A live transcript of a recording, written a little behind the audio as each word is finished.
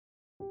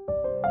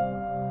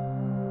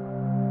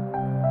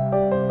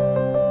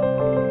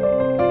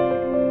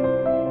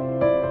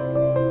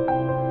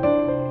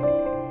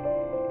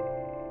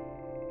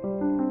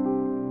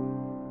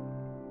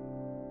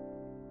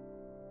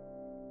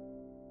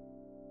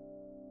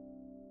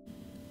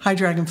Hi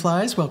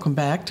Dragonflies, welcome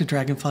back to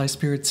Dragonfly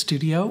Spirit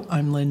Studio.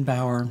 I'm Lynn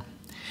Bauer.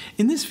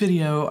 In this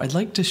video, I'd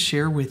like to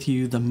share with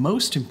you the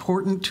most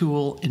important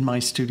tool in my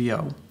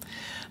studio.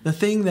 The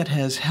thing that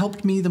has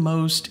helped me the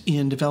most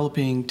in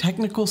developing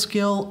technical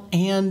skill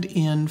and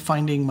in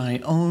finding my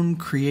own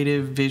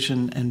creative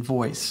vision and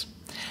voice.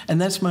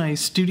 And that's my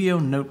studio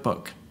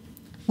notebook.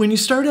 When you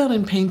start out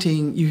in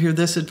painting, you hear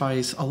this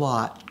advice a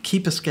lot: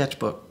 keep a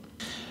sketchbook.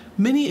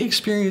 Many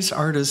experienced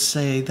artists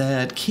say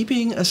that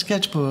keeping a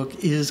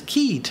sketchbook is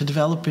key to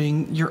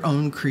developing your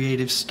own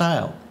creative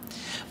style.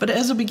 But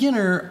as a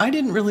beginner, I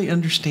didn't really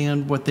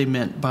understand what they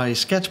meant by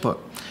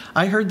sketchbook.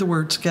 I heard the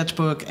word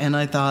sketchbook and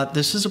I thought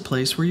this is a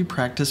place where you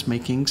practice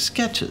making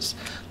sketches,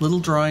 little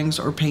drawings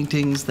or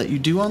paintings that you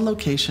do on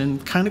location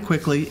kind of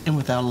quickly and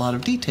without a lot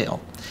of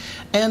detail.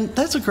 And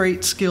that's a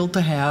great skill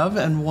to have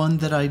and one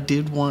that I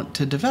did want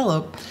to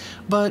develop.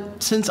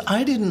 But since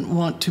I didn't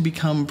want to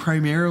become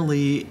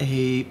primarily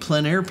a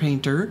plein air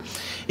painter,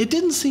 it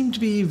didn't seem to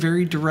be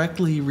very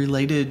directly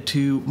related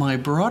to my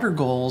broader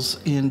goals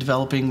in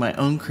developing my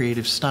own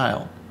creative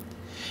style.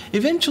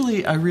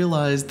 Eventually, I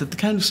realized that the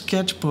kind of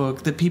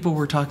sketchbook that people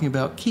were talking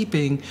about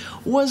keeping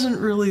wasn't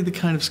really the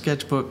kind of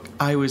sketchbook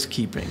I was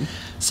keeping.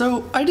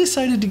 So I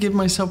decided to give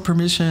myself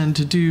permission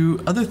to do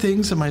other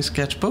things in my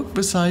sketchbook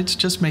besides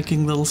just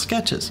making little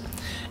sketches.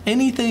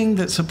 Anything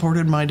that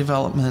supported my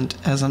development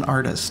as an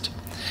artist.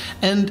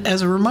 And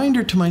as a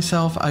reminder to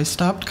myself, I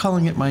stopped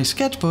calling it my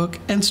sketchbook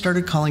and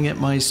started calling it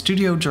my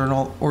studio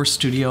journal or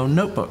studio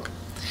notebook.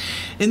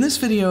 In this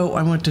video,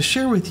 I want to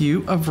share with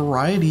you a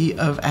variety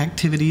of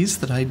activities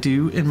that I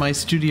do in my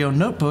studio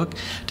notebook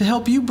to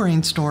help you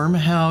brainstorm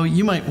how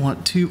you might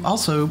want to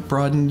also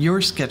broaden your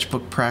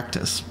sketchbook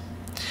practice.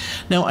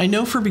 Now, I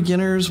know for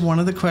beginners, one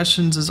of the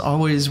questions is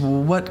always,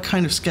 well, what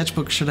kind of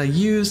sketchbook should I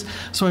use?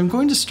 So I'm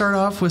going to start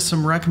off with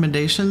some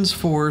recommendations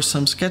for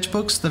some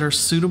sketchbooks that are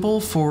suitable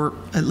for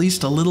at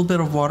least a little bit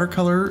of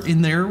watercolor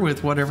in there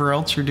with whatever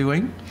else you're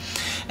doing.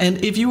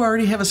 And if you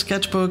already have a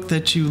sketchbook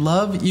that you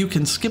love, you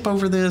can skip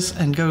over this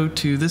and go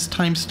to this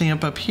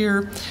timestamp up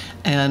here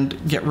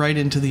and get right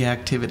into the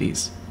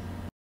activities.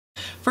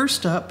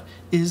 First up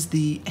is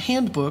the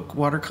Handbook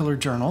watercolor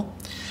journal.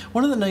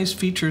 One of the nice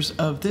features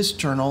of this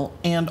journal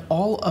and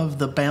all of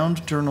the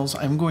bound journals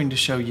I'm going to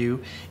show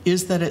you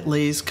is that it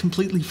lays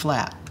completely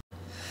flat.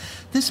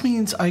 This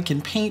means I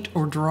can paint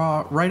or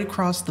draw right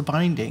across the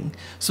binding,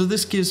 so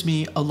this gives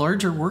me a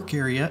larger work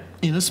area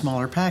in a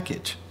smaller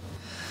package.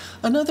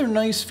 Another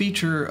nice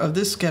feature of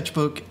this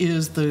sketchbook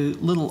is the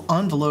little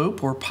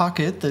envelope or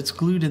pocket that's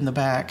glued in the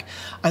back.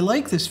 I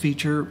like this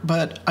feature,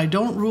 but I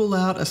don't rule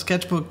out a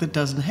sketchbook that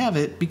doesn't have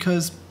it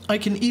because I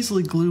can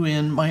easily glue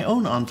in my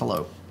own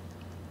envelope.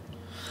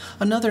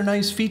 Another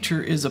nice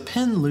feature is a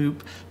pen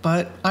loop,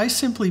 but I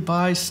simply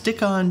buy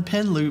stick-on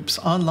pen loops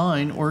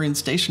online or in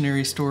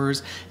stationery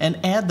stores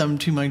and add them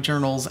to my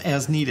journals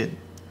as needed.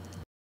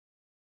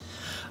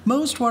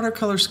 Most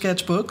watercolor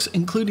sketchbooks,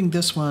 including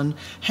this one,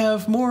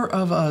 have more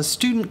of a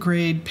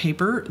student-grade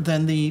paper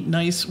than the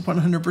nice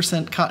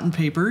 100% cotton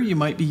paper you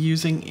might be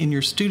using in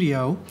your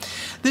studio.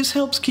 This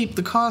helps keep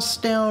the costs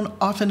down.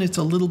 Often it's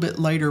a little bit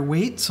lighter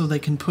weight, so they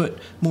can put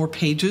more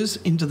pages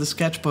into the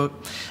sketchbook.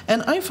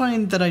 And I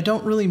find that I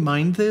don't really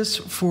mind this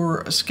for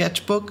a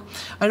sketchbook.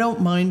 I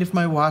don't mind if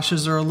my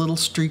washes are a little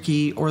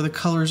streaky or the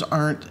colors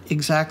aren't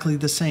exactly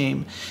the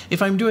same.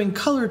 If I'm doing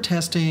color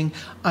testing,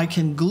 I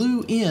can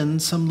glue in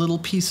some little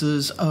pieces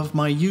of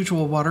my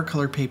usual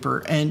watercolor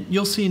paper, and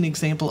you'll see an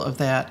example of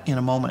that in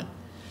a moment.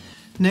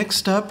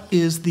 Next up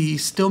is the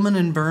Stillman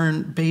and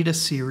Birn Beta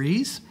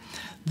series.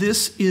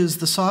 This is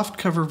the soft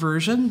cover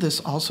version. This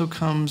also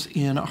comes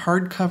in a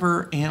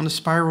hardcover and a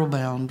spiral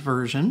bound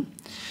version.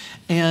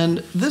 And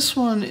this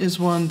one is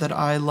one that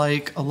I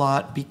like a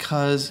lot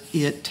because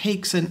it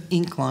takes an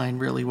ink line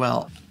really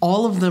well.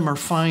 All of them are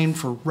fine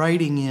for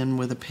writing in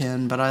with a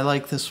pen, but I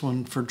like this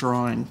one for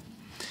drawing.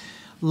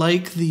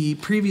 Like the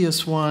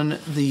previous one,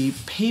 the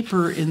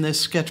paper in this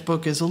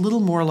sketchbook is a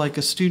little more like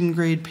a student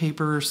grade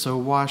paper, so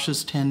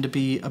washes tend to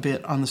be a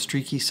bit on the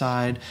streaky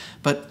side,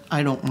 but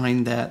I don't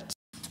mind that.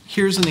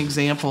 Here's an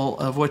example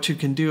of what you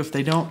can do if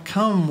they don't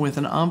come with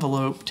an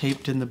envelope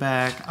taped in the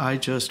back. I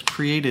just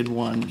created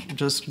one,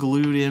 just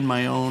glued in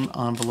my own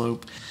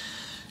envelope.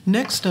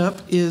 Next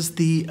up is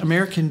the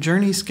American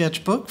Journey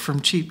sketchbook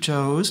from Cheap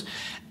Joe's,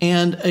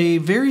 and a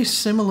very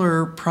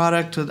similar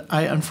product that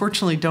I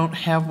unfortunately don't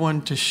have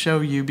one to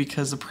show you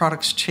because the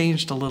product's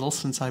changed a little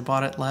since I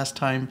bought it last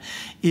time,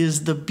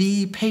 is the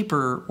B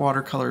Paper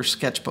watercolor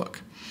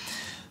sketchbook.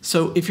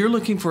 So if you're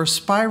looking for a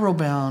spiral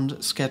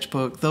bound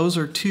sketchbook, those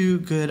are two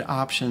good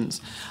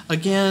options.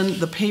 Again,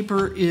 the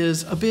paper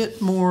is a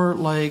bit more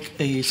like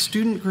a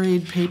student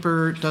grade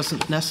paper,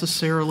 doesn't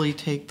necessarily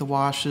take the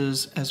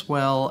washes as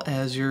well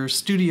as your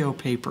studio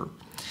paper.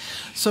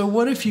 So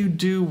what if you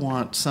do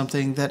want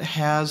something that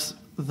has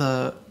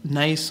the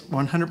nice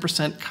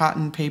 100%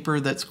 cotton paper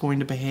that's going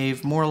to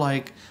behave more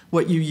like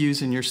what you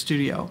use in your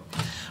studio.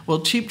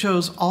 Well, Cheap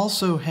Joe's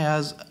also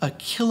has a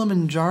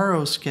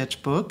Kilimanjaro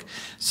sketchbook,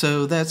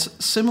 so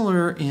that's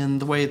similar in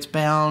the way it's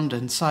bound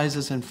and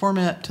sizes and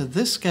format to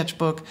this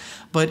sketchbook,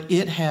 but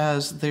it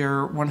has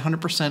their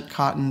 100%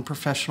 cotton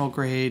professional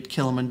grade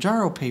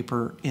Kilimanjaro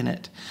paper in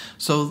it.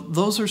 So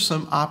those are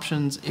some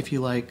options if you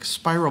like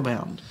spiral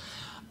bound.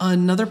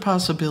 Another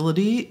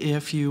possibility,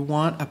 if you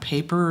want a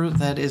paper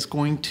that is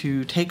going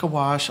to take a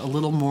wash a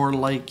little more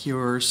like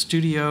your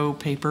studio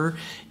paper,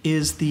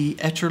 is the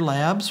Etchr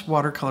Labs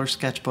Watercolor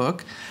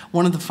Sketchbook.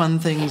 One of the fun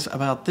things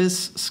about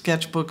this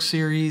sketchbook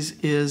series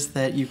is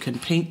that you can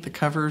paint the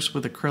covers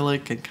with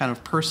acrylic and kind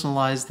of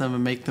personalize them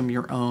and make them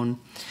your own.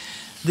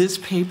 This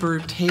paper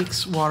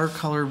takes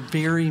watercolor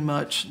very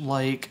much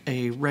like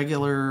a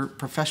regular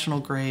professional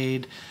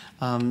grade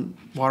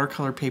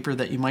watercolor paper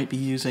that you might be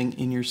using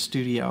in your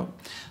studio.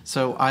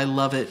 So I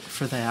love it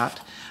for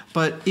that.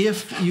 But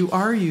if you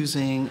are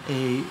using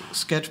a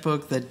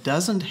sketchbook that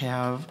doesn't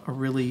have a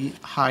really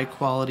high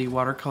quality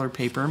watercolor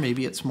paper,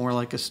 maybe it's more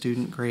like a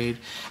student grade,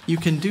 you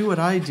can do what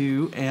I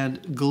do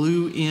and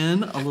glue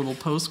in a little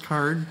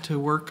postcard to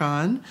work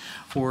on,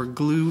 or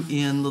glue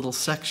in little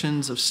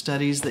sections of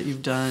studies that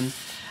you've done.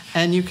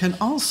 And you can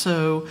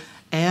also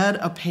add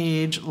a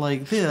page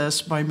like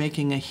this by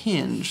making a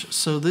hinge.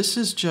 So this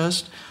is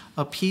just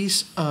a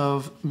piece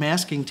of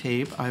masking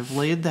tape. I've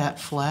laid that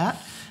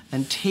flat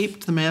and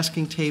taped the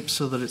masking tape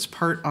so that it's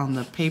part on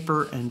the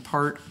paper and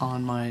part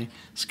on my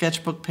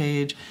sketchbook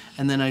page,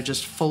 and then I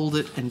just fold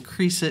it and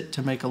crease it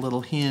to make a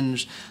little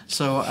hinge,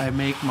 so I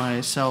make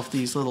myself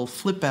these little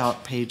flip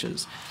out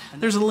pages.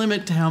 There's a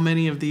limit to how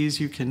many of these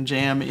you can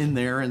jam in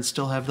there and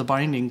still have the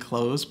binding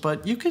closed,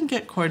 but you can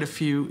get quite a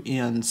few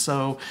in,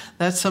 so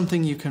that's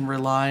something you can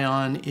rely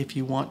on if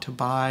you want to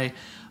buy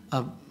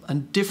a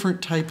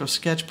different type of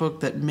sketchbook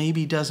that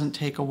maybe doesn't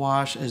take a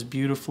wash as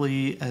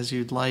beautifully as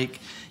you'd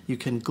like. You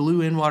can glue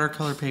in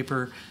watercolor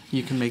paper,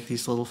 you can make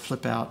these little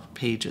flip out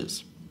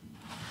pages.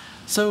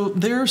 So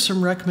there are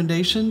some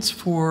recommendations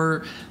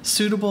for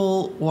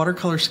suitable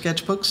watercolor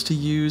sketchbooks to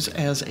use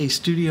as a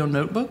studio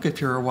notebook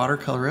if you're a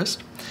watercolorist,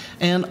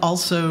 and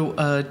also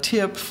a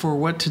tip for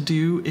what to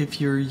do if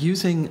you're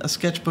using a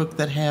sketchbook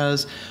that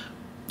has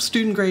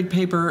student grade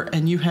paper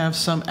and you have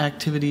some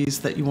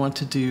activities that you want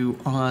to do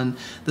on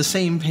the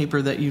same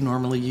paper that you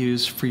normally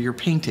use for your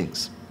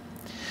paintings.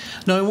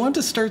 Now, I want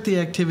to start the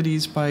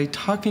activities by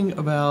talking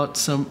about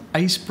some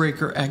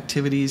icebreaker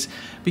activities,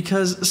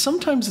 because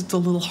sometimes it's a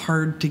little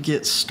hard to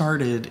get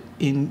started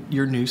in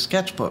your new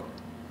sketchbook.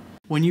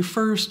 When you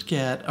first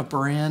get a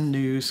brand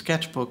new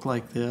sketchbook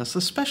like this,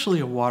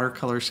 especially a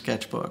watercolor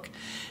sketchbook,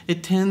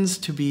 it tends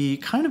to be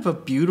kind of a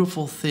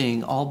beautiful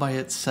thing all by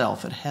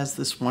itself. It has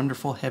this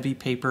wonderful heavy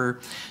paper.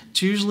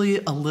 It's usually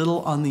a little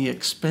on the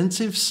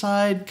expensive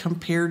side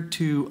compared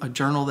to a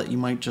journal that you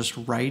might just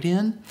write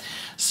in.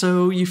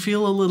 So you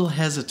feel a little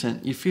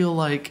hesitant. You feel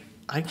like,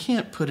 I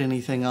can't put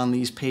anything on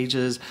these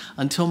pages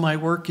until my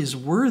work is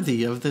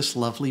worthy of this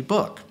lovely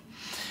book.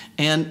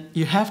 And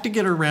you have to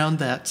get around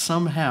that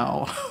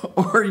somehow,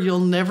 or you'll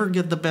never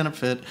get the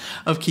benefit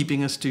of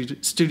keeping a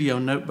studio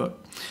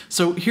notebook.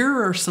 So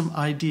here are some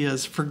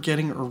ideas for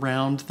getting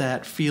around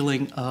that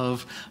feeling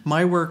of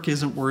my work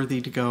isn't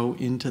worthy to go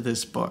into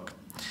this book.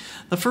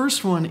 The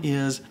first one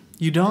is,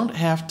 you don't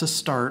have to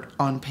start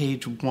on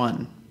page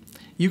 1.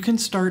 You can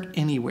start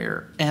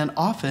anywhere, and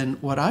often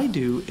what I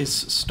do is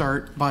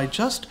start by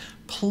just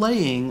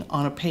playing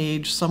on a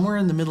page somewhere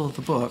in the middle of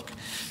the book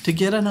to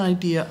get an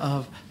idea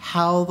of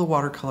how the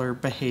watercolor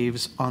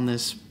behaves on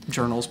this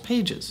journal's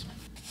pages.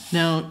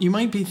 Now, you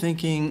might be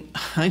thinking,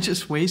 I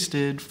just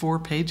wasted 4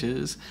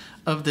 pages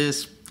of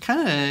this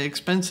kind of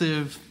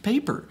expensive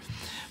paper.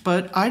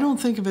 But I don't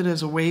think of it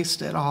as a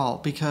waste at all,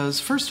 because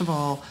first of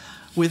all,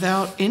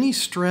 without any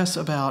stress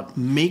about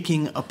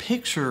making a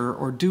picture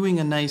or doing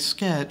a nice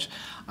sketch,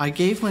 I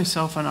gave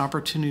myself an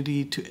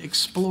opportunity to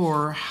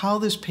explore how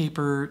this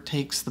paper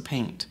takes the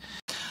paint.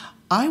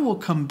 I will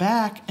come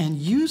back and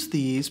use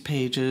these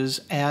pages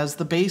as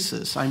the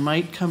basis. I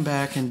might come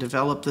back and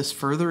develop this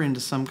further into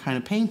some kind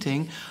of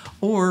painting,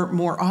 or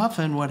more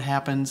often what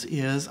happens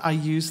is I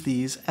use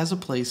these as a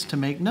place to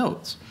make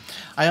notes.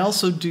 I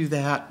also do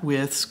that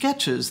with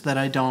sketches that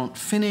I don't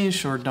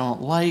finish or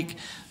don't like.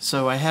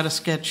 So I had a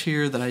sketch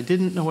here that I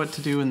didn't know what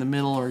to do in the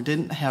middle or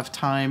didn't have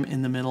time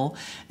in the middle,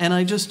 and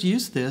I just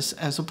used this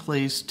as a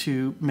place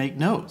to make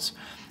notes.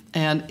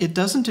 And it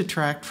doesn't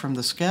detract from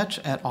the sketch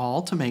at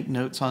all to make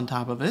notes on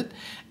top of it,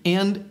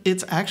 and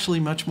it's actually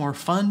much more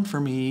fun for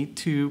me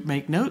to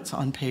make notes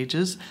on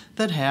pages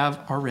that have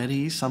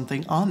already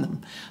something on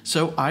them.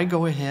 So I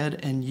go ahead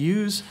and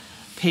use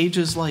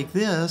pages like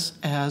this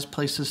as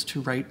places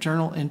to write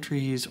journal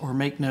entries or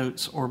make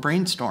notes or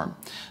brainstorm.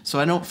 So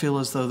I don't feel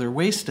as though they're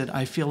wasted.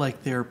 I feel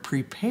like they're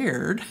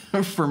prepared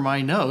for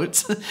my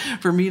notes,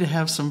 for me to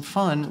have some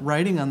fun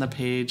writing on the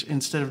page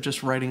instead of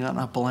just writing on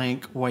a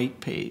blank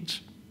white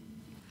page.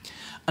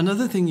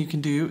 Another thing you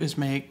can do is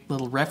make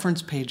little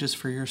reference pages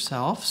for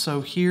yourself. So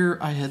here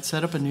I had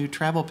set up a new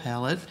travel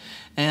palette,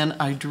 and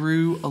I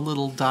drew a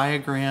little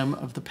diagram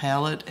of the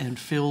palette and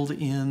filled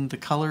in the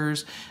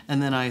colors,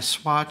 and then I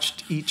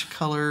swatched each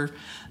color.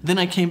 Then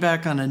I came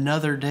back on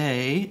another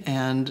day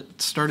and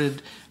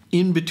started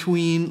in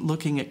between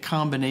looking at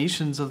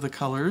combinations of the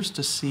colors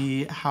to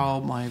see how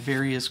my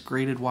various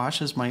graded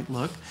washes might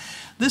look.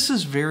 This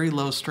is very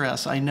low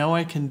stress. I know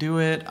I can do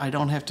it. I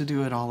don't have to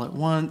do it all at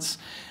once.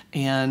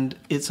 And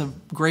it's a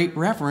great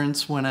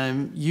reference when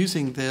I'm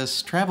using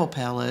this travel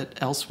palette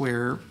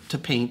elsewhere to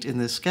paint in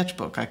this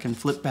sketchbook. I can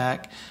flip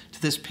back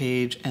to this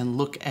page and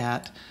look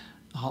at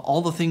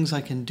all the things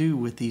I can do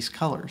with these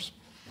colors.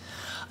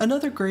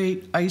 Another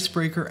great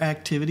icebreaker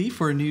activity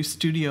for a new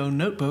studio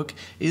notebook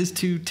is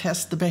to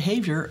test the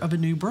behavior of a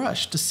new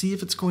brush to see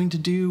if it's going to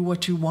do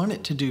what you want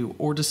it to do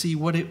or to see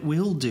what it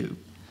will do.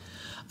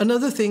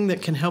 Another thing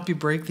that can help you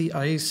break the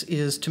ice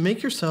is to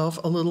make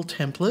yourself a little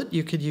template.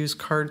 You could use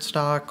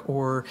cardstock,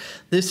 or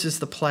this is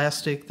the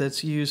plastic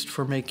that's used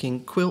for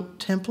making quilt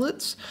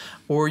templates,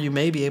 or you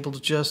may be able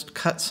to just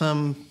cut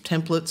some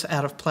templates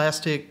out of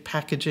plastic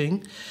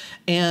packaging.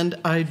 And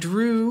I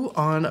drew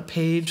on a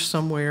page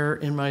somewhere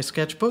in my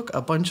sketchbook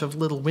a bunch of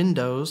little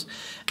windows,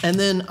 and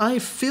then I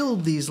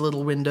filled these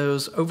little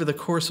windows over the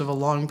course of a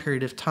long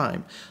period of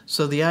time.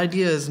 So the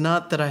idea is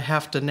not that I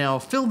have to now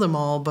fill them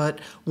all, but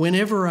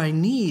whenever I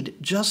need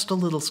just a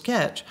little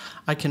sketch,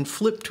 I can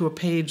flip to a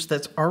page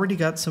that's already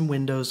got some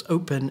windows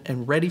open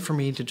and ready for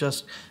me to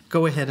just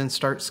go ahead and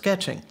start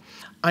sketching.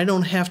 I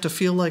don't have to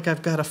feel like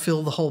I've got to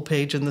fill the whole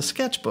page in the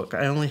sketchbook.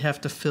 I only have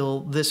to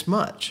fill this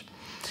much.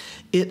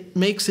 It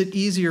makes it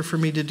easier for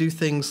me to do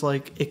things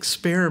like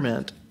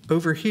experiment.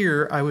 Over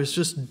here, I was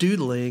just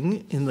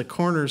doodling in the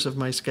corners of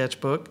my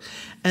sketchbook,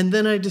 and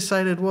then I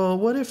decided, well,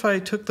 what if I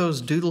took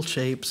those doodle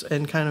shapes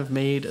and kind of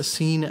made a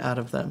scene out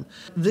of them?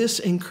 This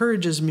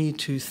encourages me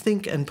to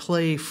think and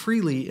play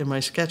freely in my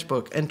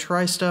sketchbook and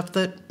try stuff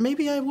that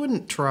maybe I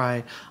wouldn't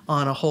try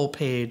on a whole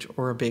page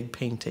or a big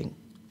painting.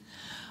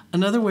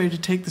 Another way to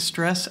take the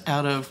stress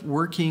out of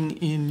working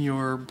in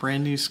your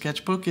brand new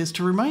sketchbook is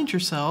to remind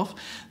yourself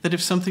that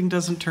if something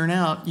doesn't turn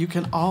out, you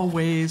can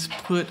always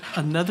put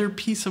another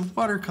piece of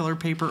watercolor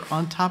paper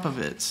on top of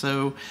it.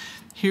 So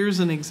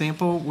here's an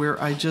example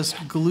where I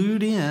just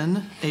glued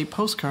in a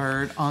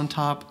postcard on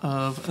top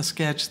of a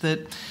sketch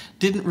that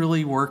didn't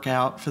really work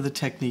out for the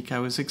technique I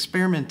was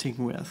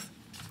experimenting with.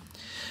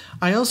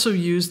 I also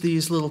use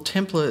these little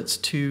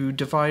templates to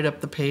divide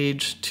up the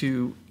page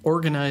to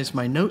organize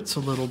my notes a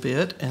little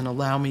bit and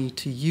allow me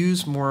to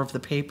use more of the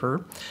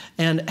paper.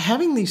 And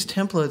having these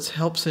templates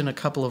helps in a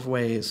couple of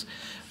ways.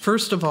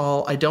 First of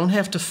all, I don't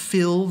have to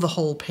fill the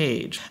whole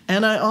page.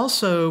 And I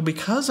also,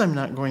 because I'm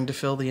not going to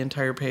fill the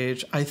entire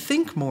page, I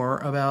think more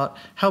about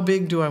how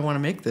big do I want to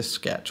make this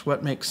sketch,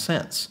 what makes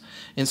sense,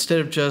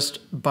 instead of just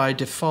by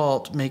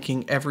default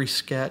making every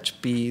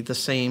sketch be the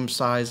same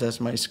size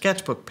as my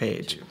sketchbook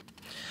page.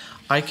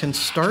 I can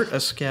start a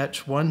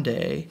sketch one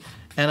day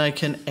and I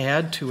can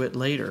add to it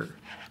later.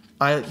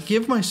 I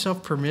give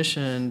myself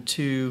permission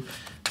to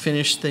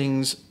finish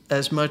things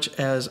as much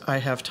as I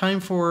have time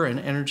for and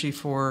energy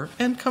for,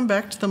 and come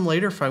back to them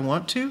later if I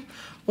want to,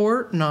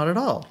 or not at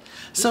all.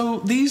 So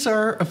these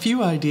are a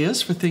few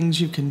ideas for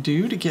things you can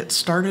do to get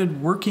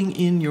started working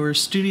in your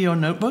studio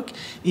notebook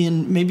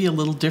in maybe a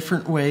little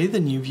different way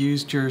than you've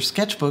used your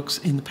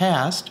sketchbooks in the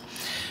past.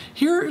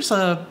 Here's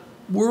a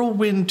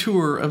whirlwind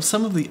tour of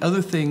some of the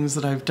other things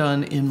that I've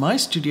done in my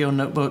studio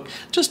notebook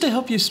just to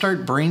help you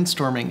start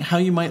brainstorming how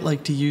you might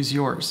like to use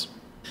yours.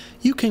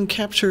 You can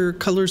capture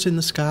colors in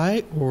the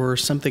sky or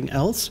something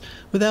else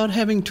without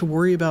having to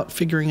worry about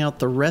figuring out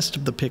the rest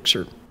of the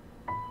picture.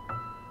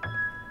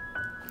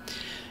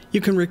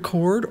 You can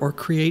record or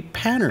create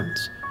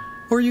patterns,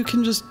 or you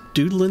can just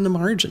doodle in the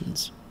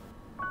margins.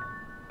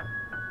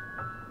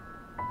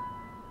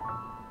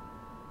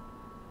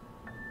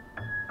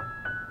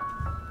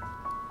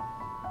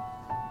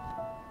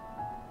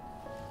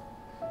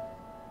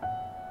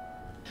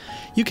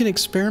 You can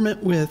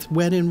experiment with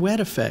wet and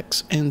wet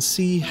effects and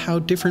see how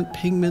different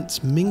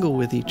pigments mingle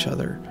with each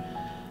other.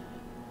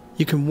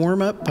 You can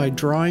warm up by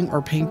drawing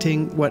or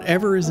painting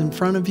whatever is in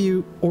front of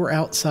you or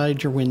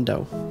outside your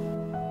window.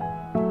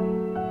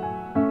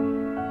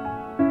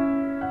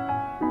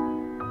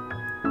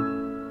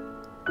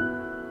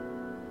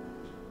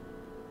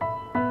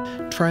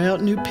 Try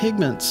out new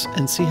pigments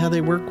and see how they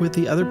work with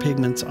the other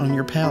pigments on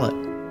your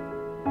palette.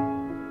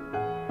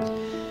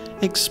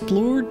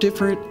 Explore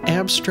different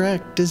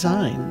abstract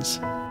designs,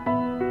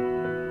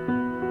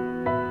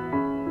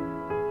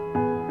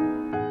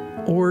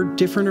 or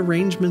different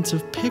arrangements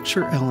of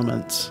picture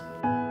elements,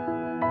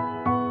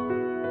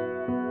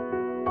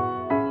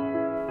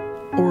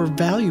 or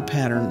value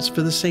patterns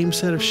for the same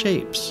set of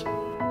shapes.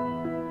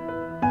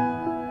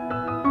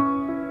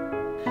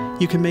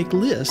 You can make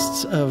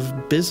lists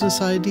of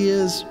business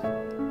ideas,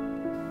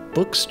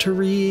 books to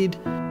read,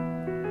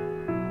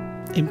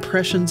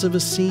 impressions of a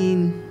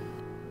scene,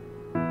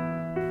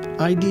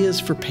 ideas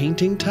for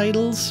painting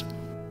titles,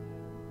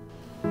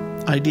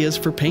 ideas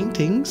for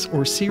paintings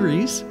or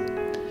series,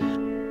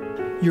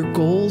 your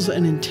goals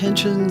and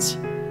intentions.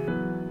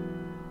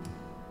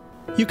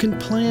 You can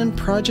plan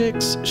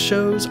projects,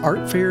 shows,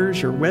 art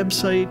fairs, your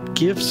website,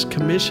 gifts,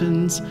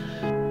 commissions.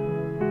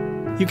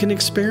 You can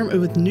experiment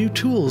with new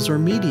tools or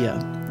media.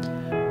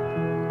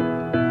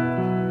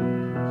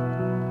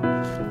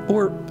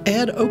 Or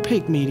add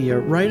opaque media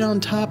right on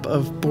top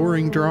of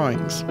boring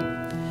drawings.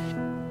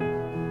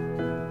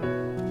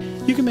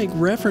 You can make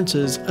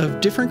references of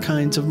different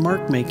kinds of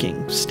mark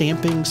making: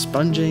 stamping,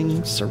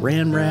 sponging,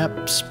 saran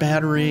wrap,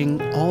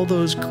 spattering, all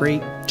those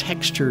great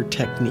texture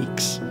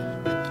techniques.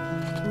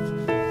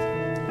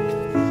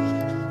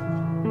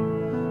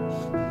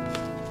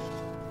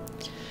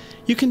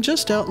 You can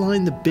just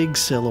outline the big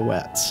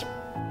silhouettes,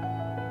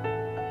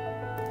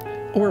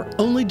 or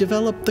only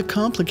develop the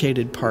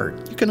complicated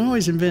part. You can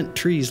always invent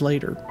trees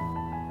later.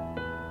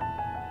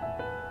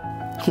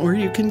 Or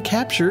you can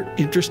capture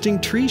interesting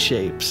tree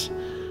shapes.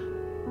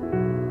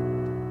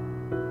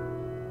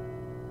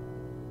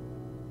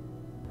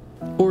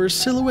 Or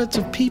silhouettes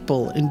of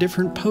people in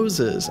different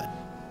poses.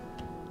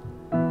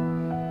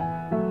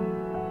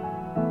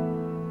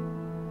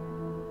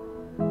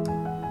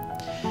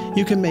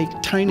 You can make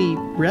tiny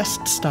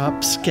rest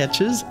stop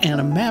sketches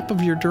and a map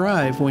of your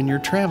drive when you're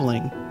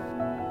traveling.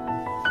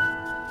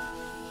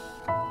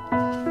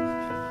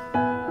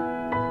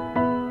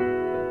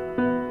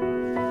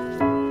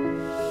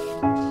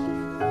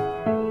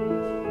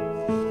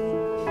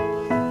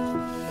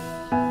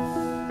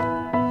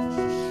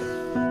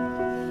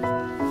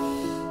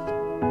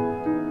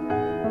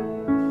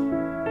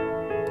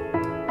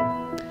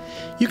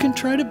 You can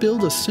try to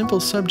build a simple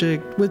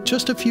subject with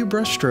just a few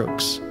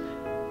brushstrokes.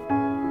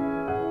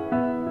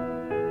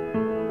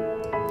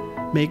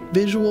 Make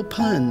visual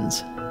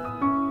puns.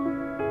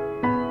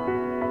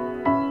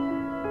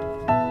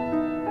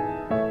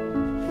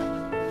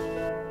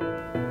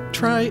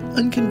 Try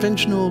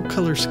unconventional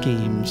color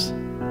schemes.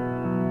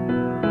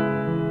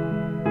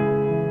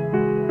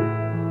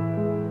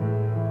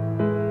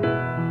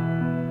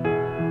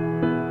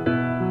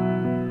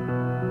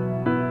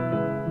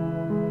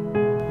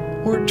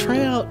 Or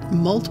try out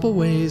multiple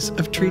ways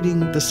of treating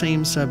the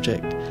same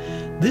subject.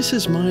 This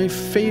is my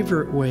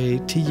favorite way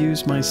to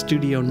use my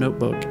studio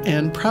notebook,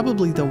 and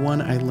probably the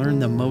one I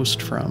learned the most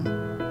from.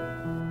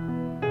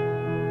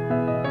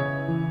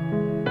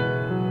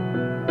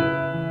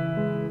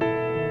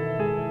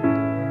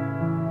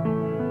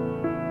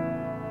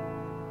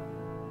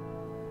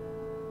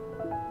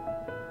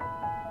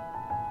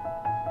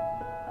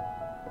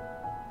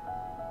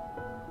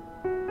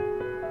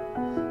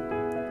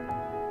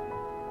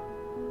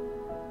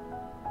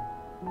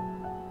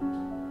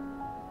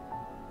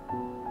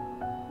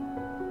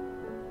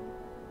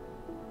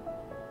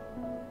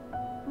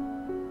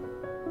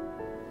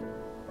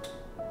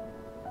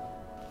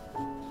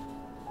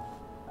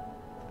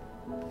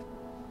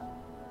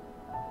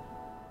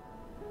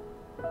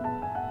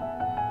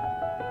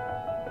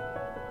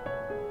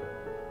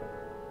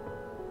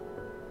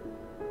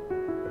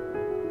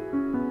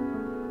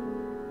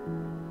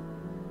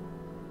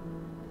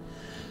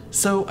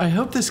 So I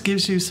hope this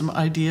gives you some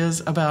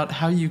ideas about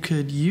how you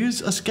could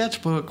use a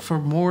sketchbook for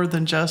more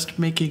than just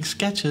making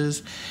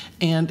sketches,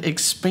 and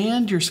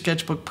expand your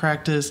sketchbook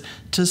practice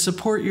to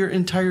support your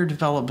entire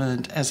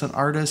development as an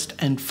artist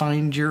and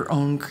find your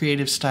own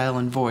creative style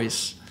and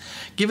voice.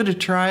 Give it a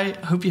try.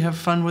 Hope you have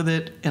fun with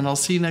it, and I'll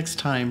see you next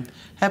time.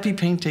 Happy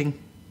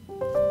painting.